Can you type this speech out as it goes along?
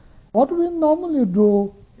What we normally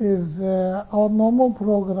do is our normal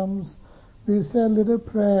programs, we say little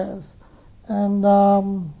prayers, and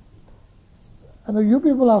you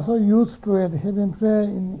people are so used to it, having prayer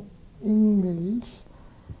in English.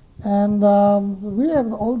 And we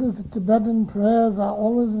have all these Tibetan prayers are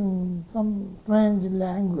always in some strange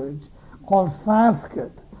language called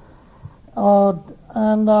Sanskrit.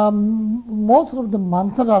 And most of the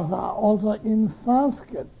mantras are also in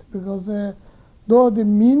Sanskrit because though the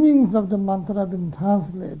meanings of the mantra have been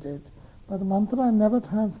translated, but the mantra never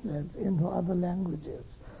translates into other languages.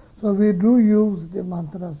 So we do use the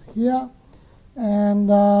mantras here, and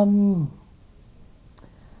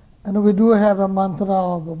we do have a mantra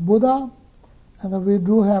of Buddha, and we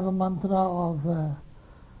do have a mantra of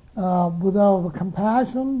Buddha of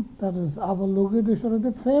compassion, that is Avalokiteshvara,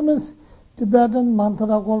 the famous Tibetan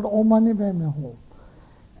mantra called Om Mani Padme Hum.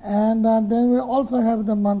 And then we also have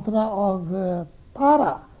the mantra of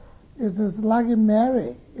Tara. It is like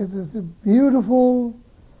Mary. It is a beautiful,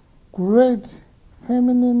 great,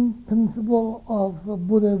 feminine principle of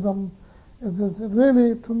Buddhism. It is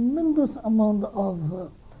really a tremendous amount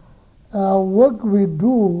of work we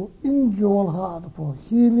do in Jolhad for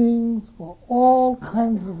healings, for all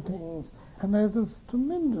kinds of things. And it is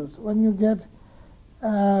tremendous. When you get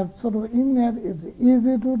sort of in it, it's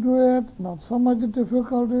easy to do it, not so much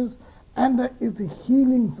difficulties, and it's a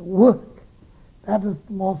healing's work. That is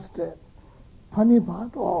the most funny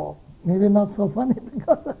part, or maybe not so funny,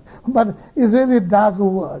 because, but it really does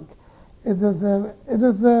work. It is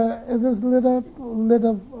little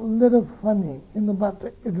funny, but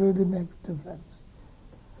it really makes difference.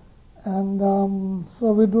 And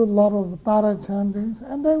so we do a lot of Tara chantings,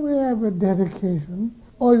 and then we have a dedication,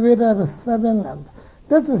 or we have a seven lamp.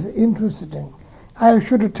 This is interesting. I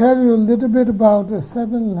should tell you a little bit about the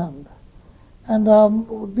seven lamp. And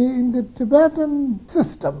in the Tibetan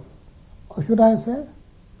system, or should I say,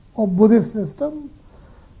 or Buddhist system,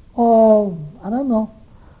 or I don't know,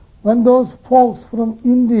 when those folks from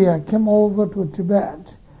India came over to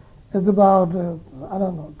Tibet, it's about,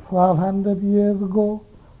 1,200 years ago,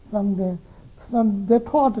 they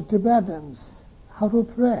taught the Tibetans how to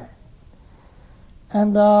pray.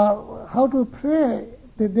 And how to pray,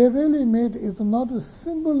 they really made it not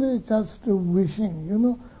simply just wishing.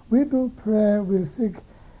 We do pray, we seek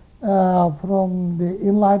from the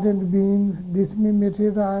enlightened beings, this may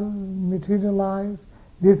materialize,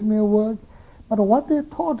 this may work. But what they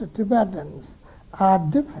taught the Tibetans are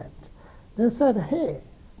different. They said, hey,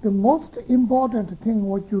 the most important thing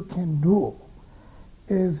what you can do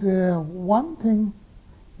is one thing,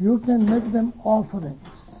 you can make them offerings.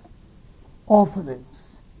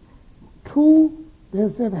 Two, they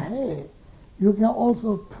said, hey, you can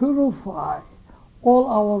also purify all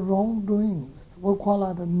our wrongdoings, we call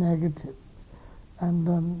it negative, and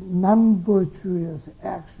non-virtuous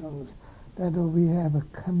actions that we have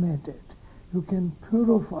committed. You can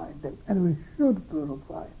purify them, and we should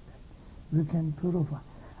purify them. We can purify.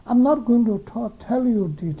 I'm not going to tell you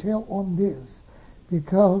detail on this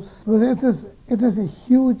because it is a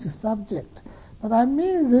huge subject. But I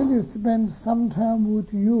may really spend some time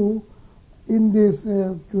with you in this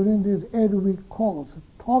during this 8-week course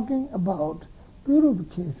talking about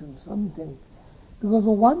purification, something. Because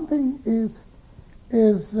one thing is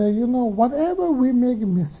whatever we make a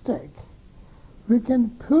mistake, we can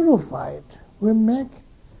purify it. We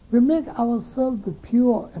make ourselves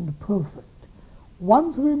pure and perfect.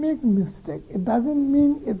 Once we make a mistake, it doesn't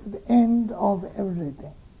mean it's the end of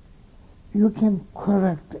everything. You can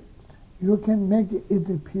correct it. You can make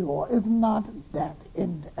it pure. It's not that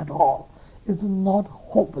end at all. It's not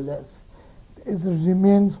hopeless. It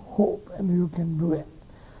remains hope, and you can do it.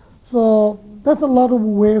 So that's a lot of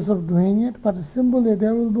ways of doing it, but simply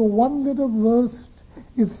there will be one little verse.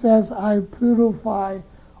 It says, I purify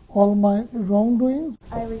all my wrongdoings.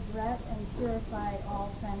 I regret and purify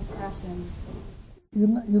all transgressions.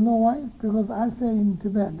 You know why? Because I say in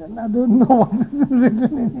Tibetan. I don't know what is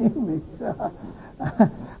written in English.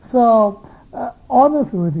 So,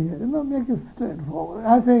 honest with you, make it straightforward.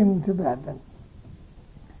 I say in Tibetan.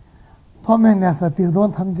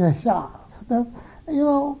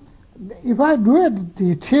 If I do a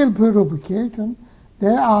detailed purification,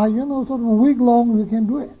 there are, sort of a week long we can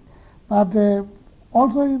do it. But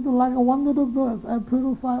also it's like one little verse, I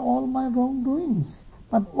purify all my wrongdoings.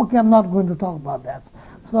 But okay, I'm not going to talk about that.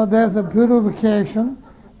 So there's a purification,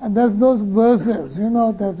 and there's those verses,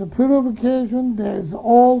 there's a purification, there's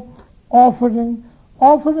all offering.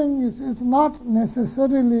 Offering is not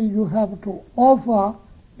necessarily you have to offer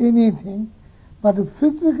anything, but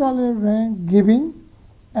physically giving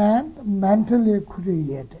and mentally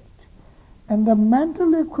created. And the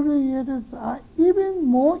mentally created are even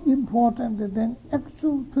more important than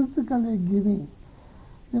actual physically giving.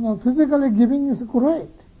 Physically giving is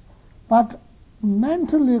great, but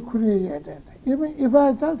mentally created, even if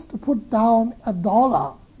I just put down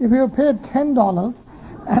 $1, if you pay $10,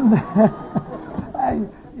 and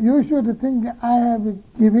you should think I am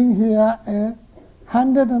giving here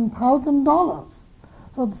 $100,000.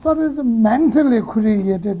 So is mentally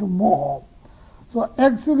created more. So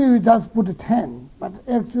actually you just put 10, but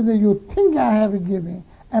actually you think I have giving,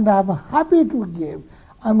 and I'm happy to give.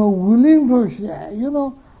 I'm willing to share,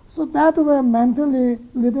 So that way mentally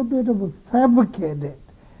little bit of fabricated,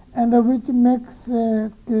 and which makes,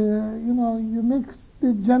 you makes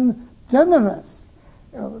the generous,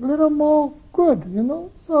 a little more good,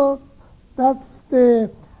 So there's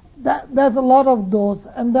a lot of those,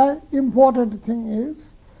 and the important thing is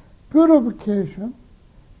purification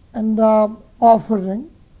and offering,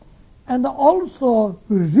 and also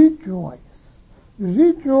rejoice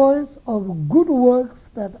of good works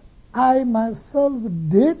that I myself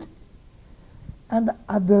did and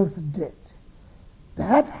others did.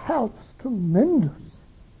 That helps tremendous.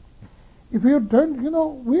 If you don't,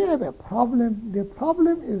 we have a problem. The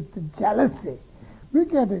problem is the jealousy. We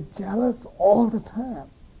get jealous all the time.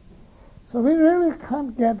 So we really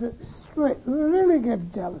can't get it straight. We really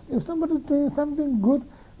get jealous. If somebody's doing something good,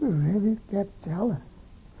 we really get jealous.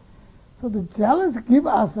 So the jealous give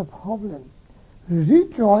us a problem.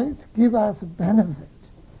 Rejoice give us a benefit.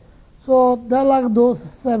 So they're like those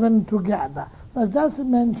 7 together. So I just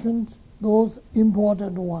mentioned those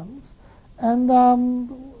important ones. And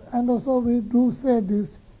also we do say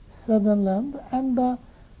this 7 lamp and the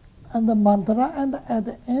mantra, and at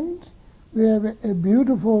the end we have a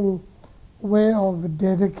beautiful way of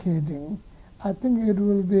dedicating. I think it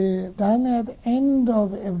will be done at the end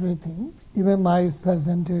of everything, even my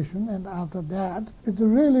presentation, and after that, it's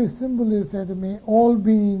really simply said, may all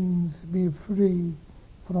beings be free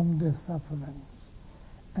from their sufferings,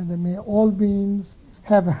 and may all beings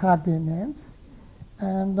have happiness,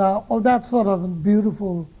 and all that sort of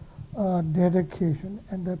beautiful dedication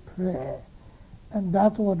and a prayer. And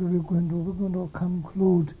that's what we're going to do. We're going to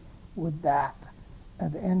conclude with that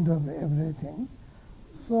at the end of everything.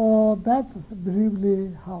 So that's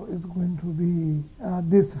briefly how it's going to be,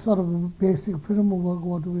 this sort of basic framework,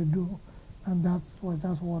 what we do. And that's why I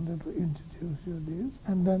just wanted to introduce you this.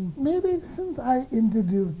 And then maybe since I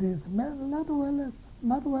introduced this, not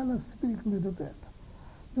well as speak a little bit.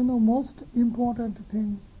 Most important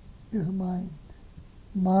thing is mind.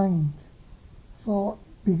 Mind. So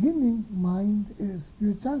beginning mind is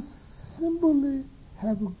you just simply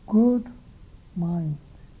have a good mind.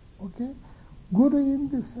 Okay? Good in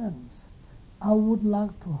the sense, I would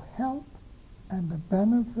like to help and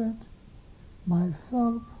benefit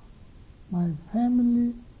myself, my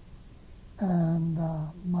family, and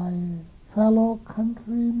my fellow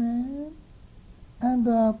countrymen, and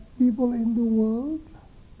people in the world,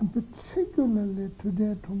 and particularly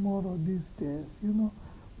today, tomorrow, these days,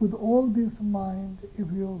 with all this mind, if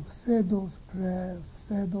you say those prayers,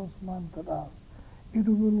 say those mantras, it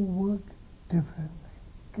will work differently.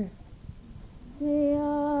 Okay?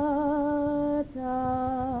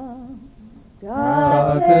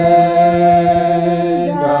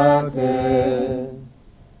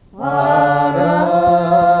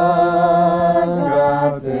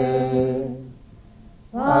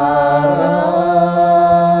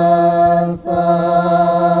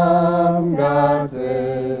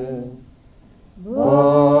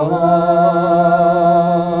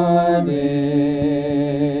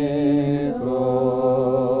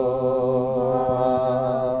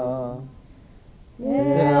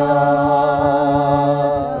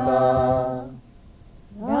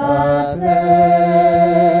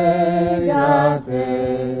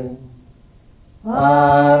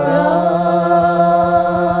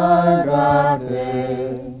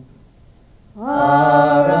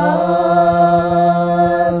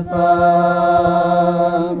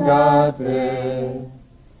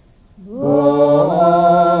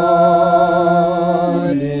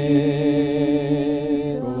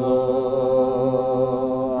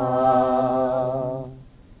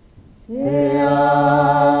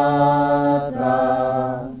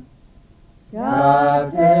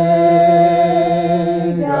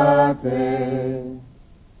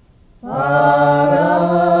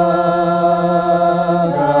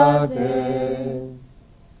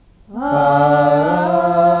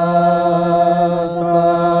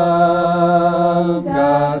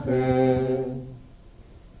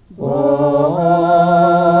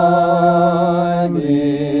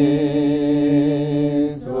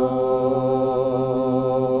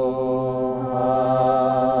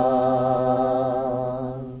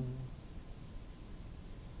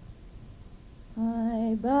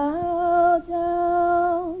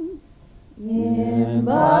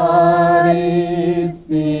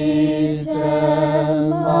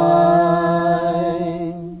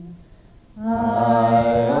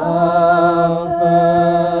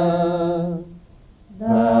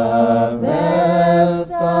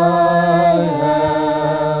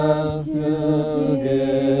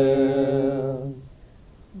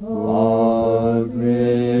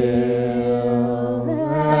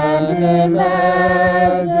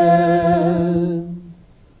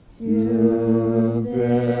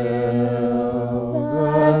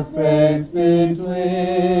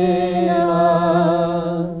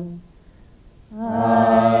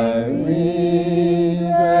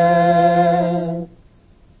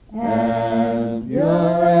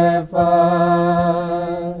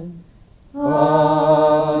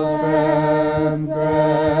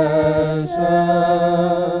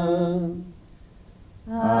 compassion.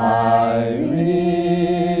 I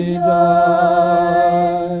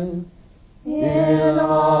rejoice in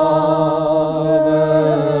all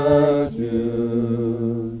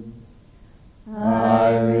virtues. I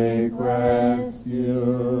request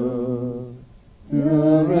you to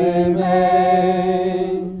remain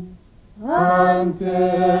until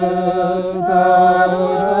thou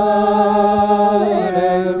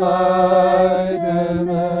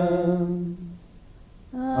enlightenment.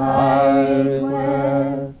 I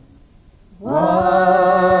request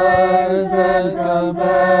wise and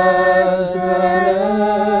compassionate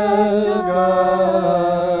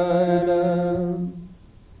guidance.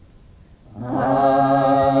 I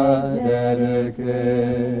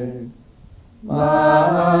dedicate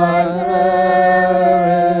my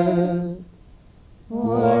merit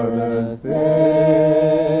for the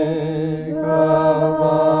sake of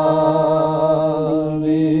all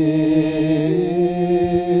beings.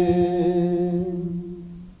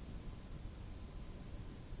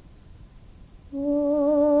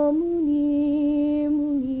 Om Muni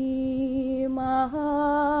Muni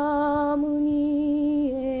Mahamuni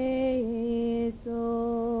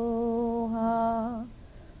Soha.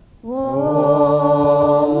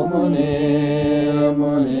 Om Muni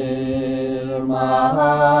Muni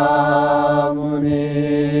Mahamuni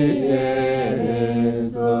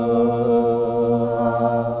Soha.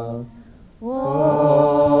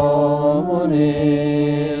 Om Muni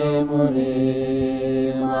Muni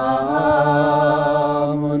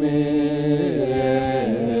Mahamuni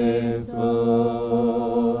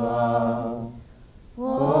Soha. Om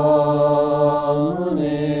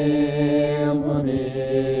Muni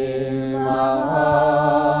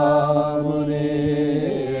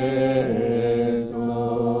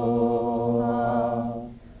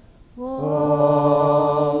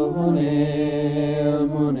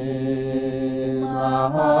Muni Mahamuni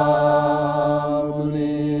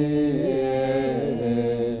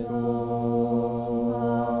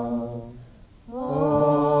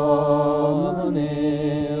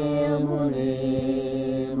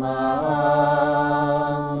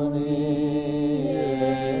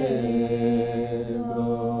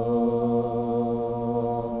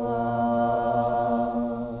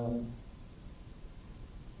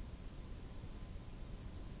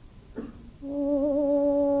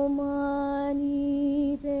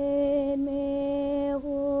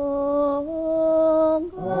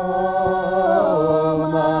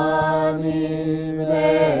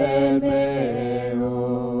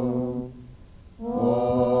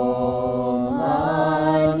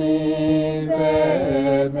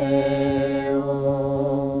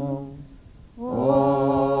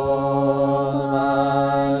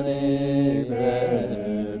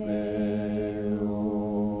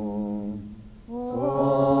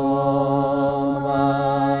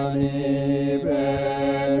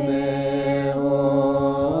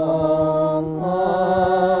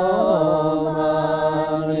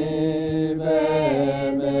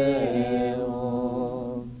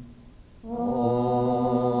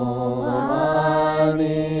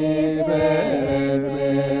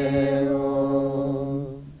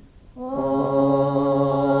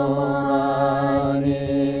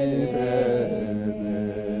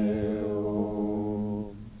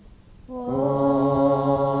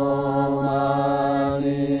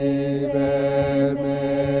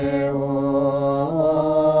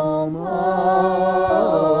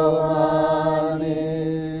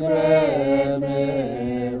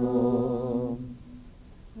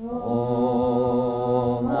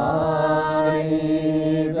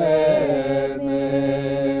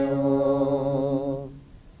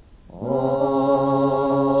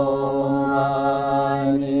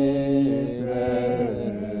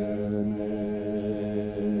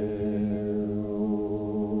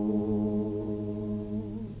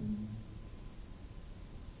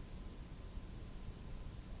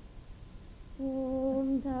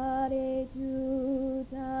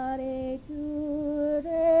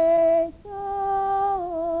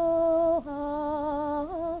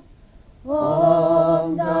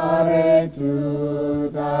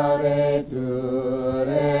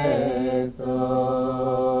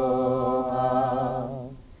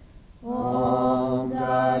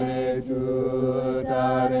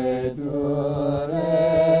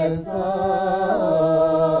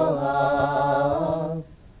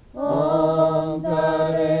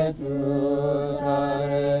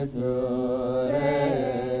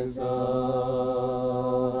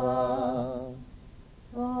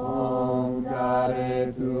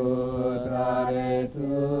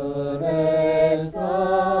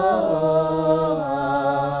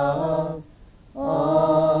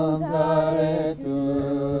Om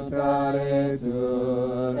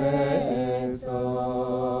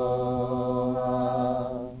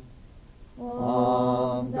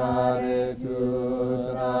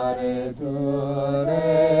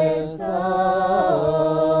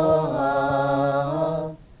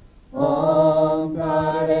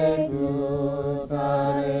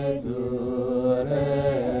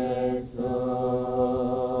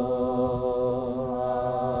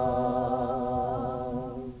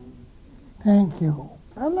Thank you.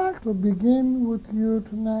 I'd like to begin with you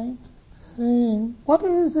tonight saying what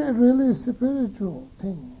is a really spiritual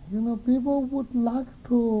thing. People would like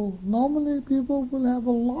to, normally people will have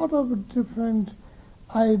a lot of different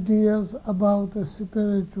ideas about the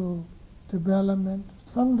spiritual development.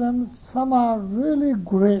 Sometimes some are really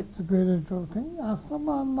great spiritual things, and some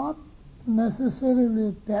are not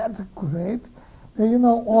necessarily that great.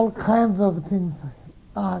 All kinds of things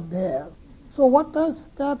are there. So what does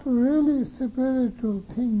that really spiritual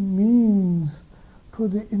thing means to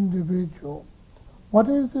the individual? What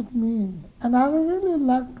does it mean? And I would really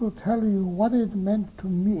like to tell you what it meant to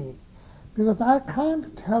me, because I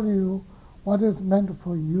can't tell you what is meant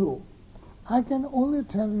for you. I can only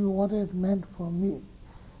tell you what it meant for me.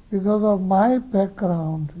 Because of my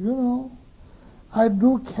background, I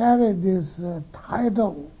do carry this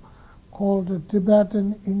title called the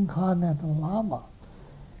Tibetan Incarnate Lama.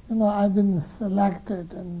 I've been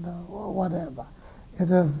selected and whatever.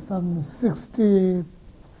 It is some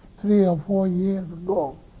 63 or 4 years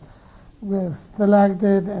ago. We were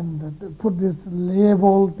selected and put this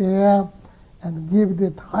label there and give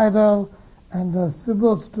the title, and it's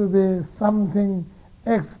supposed to be something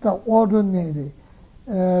extraordinary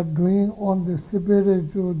doing on the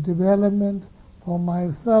spiritual development for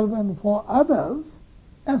myself and for others.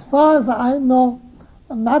 As far as I know,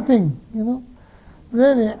 nothing, really.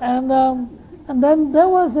 And then there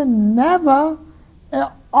was never an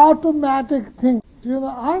automatic thing.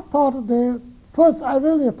 I thought first I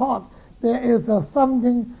really thought there is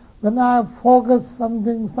something, when I focus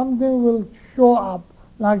something will show up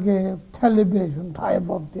like a television type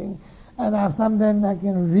of thing, and sometimes I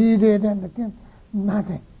can read it and I can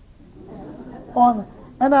nothing.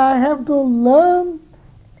 And I have to learn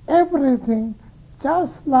everything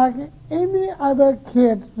just like any other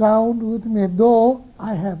kid around with me, though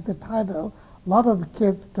I have the title. A lot of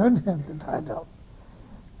kids don't have the title.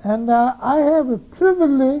 And I have a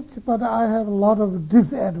privilege, but I have a lot of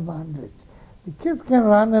disadvantage. The kids can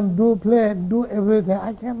run and play and do everything.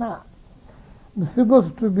 I cannot. I'm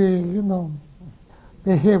supposed to be,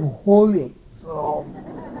 behave holy. So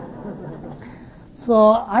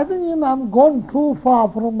I think, I'm gone too far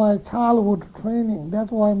from my childhood training.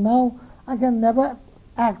 That's why now I can never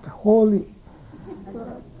act holy.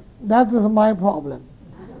 That is my problem.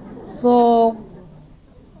 So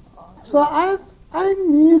I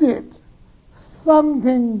needed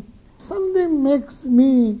something makes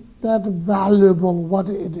me that valuable what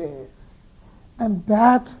it is. And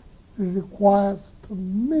that requires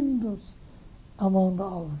tremendous amount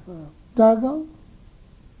of struggle,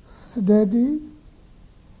 study,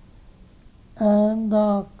 and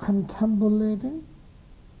contemplating,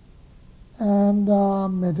 and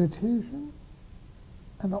meditation,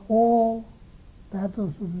 and all that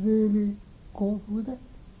is really goes with it.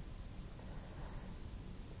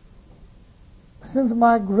 Since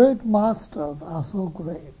my great masters are so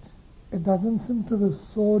great, it doesn't seem to be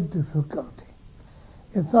so difficult.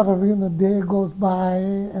 It's sort of, day goes by,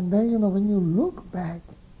 and then, when you look back,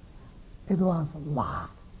 it was a lot.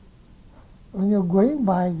 When you're going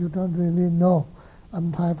by, you don't really know.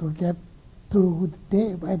 I'm trying to get through with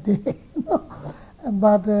day by day.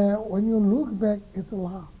 But when you look back, it's a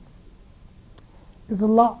lot. It's a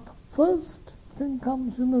lot. First thing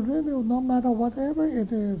comes, really, no matter whatever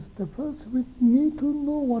it is, the first we need to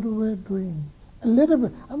know what we're doing. A little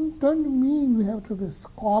bit. I don't mean we have to be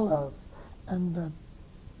scholars and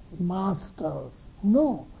masters.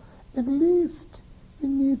 No. At least we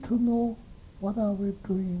need to know what are we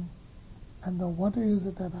doing and what is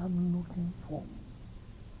it that I'm looking for.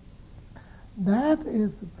 That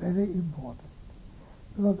is very important.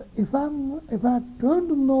 Because if I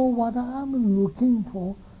don't know what I'm looking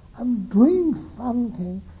for, I'm doing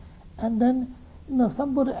something, and then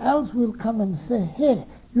somebody else will come and say, hey,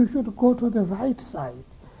 you should go to the right side.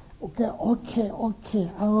 Okay,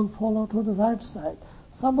 I will follow to the right side.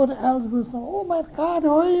 Somebody else will say, oh my God,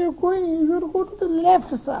 where are you going? You should go to the left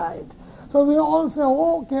side. So we all say,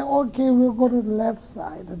 okay, we'll go to the left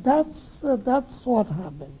side. That's what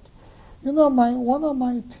happened. One of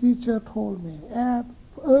my teachers told me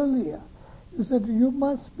earlier, he said, you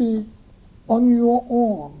must be on your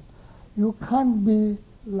own. You can't be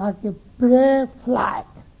like a prayer flag.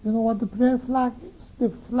 You know what the prayer flag is?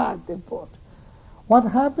 The flag they put. What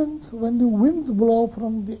happens when the winds blow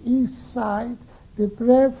from the east side, the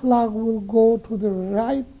prayer flag will go to the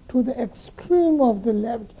right, to the extreme of the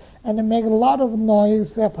left, and make a lot of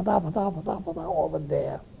noise, over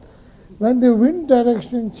there. When the wind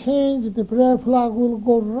direction changes, the prayer flag will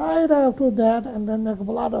go right after that and then make a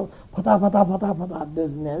lot of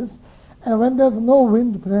business. And when there's no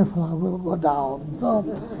wind, prayer flower will go down.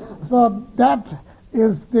 So that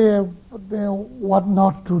is the what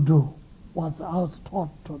not to do, what I was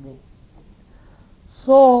taught to me.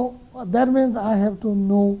 So that means I have to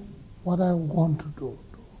know what I want to do.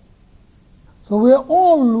 So we're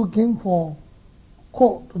all looking for,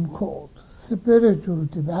 quote unquote, spiritual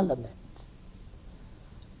development.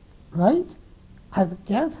 Right? I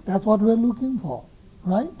guess that's what we're looking for.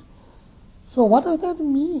 Right? So what does that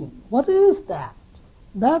mean? What is that?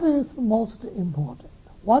 That is most important.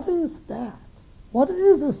 What is that? What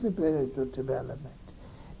is a spiritual development?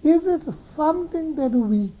 Is it something that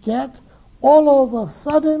we get all over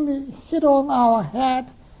suddenly hit on our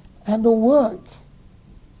head and work?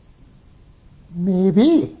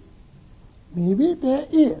 Maybe. Maybe there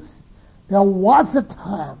is. There was a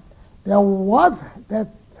time. There was that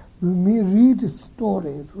we read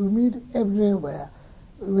stories. We meet everywhere.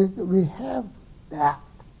 We have that.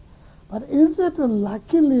 But is it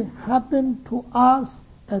luckily happened to us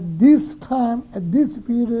at this time, at this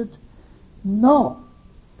period? No.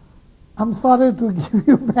 I'm sorry to give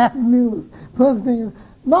you bad news. First thing,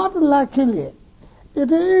 not luckily.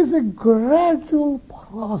 It is a gradual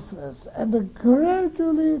process and a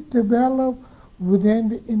gradually develop within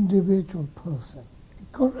the individual person.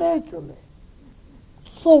 Gradually.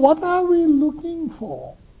 So what are we looking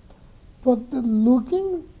for? But the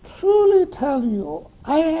looking truly tell you,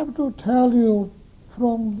 I have to tell you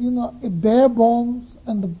from, a bare bones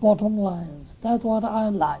and the bottom lines. That's what I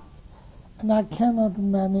like. And I cannot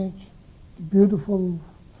manage the beautiful,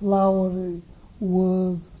 flowery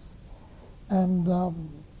words and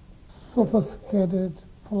sophisticated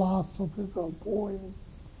philosophical poems.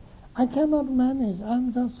 I cannot manage.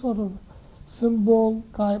 I'm just sort of symbol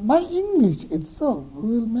guy. My English itself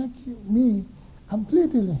will make me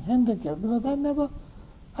completely handicapped because I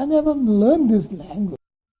never learned this language.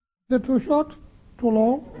 Is it too short? Too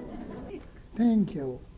long? Thank you.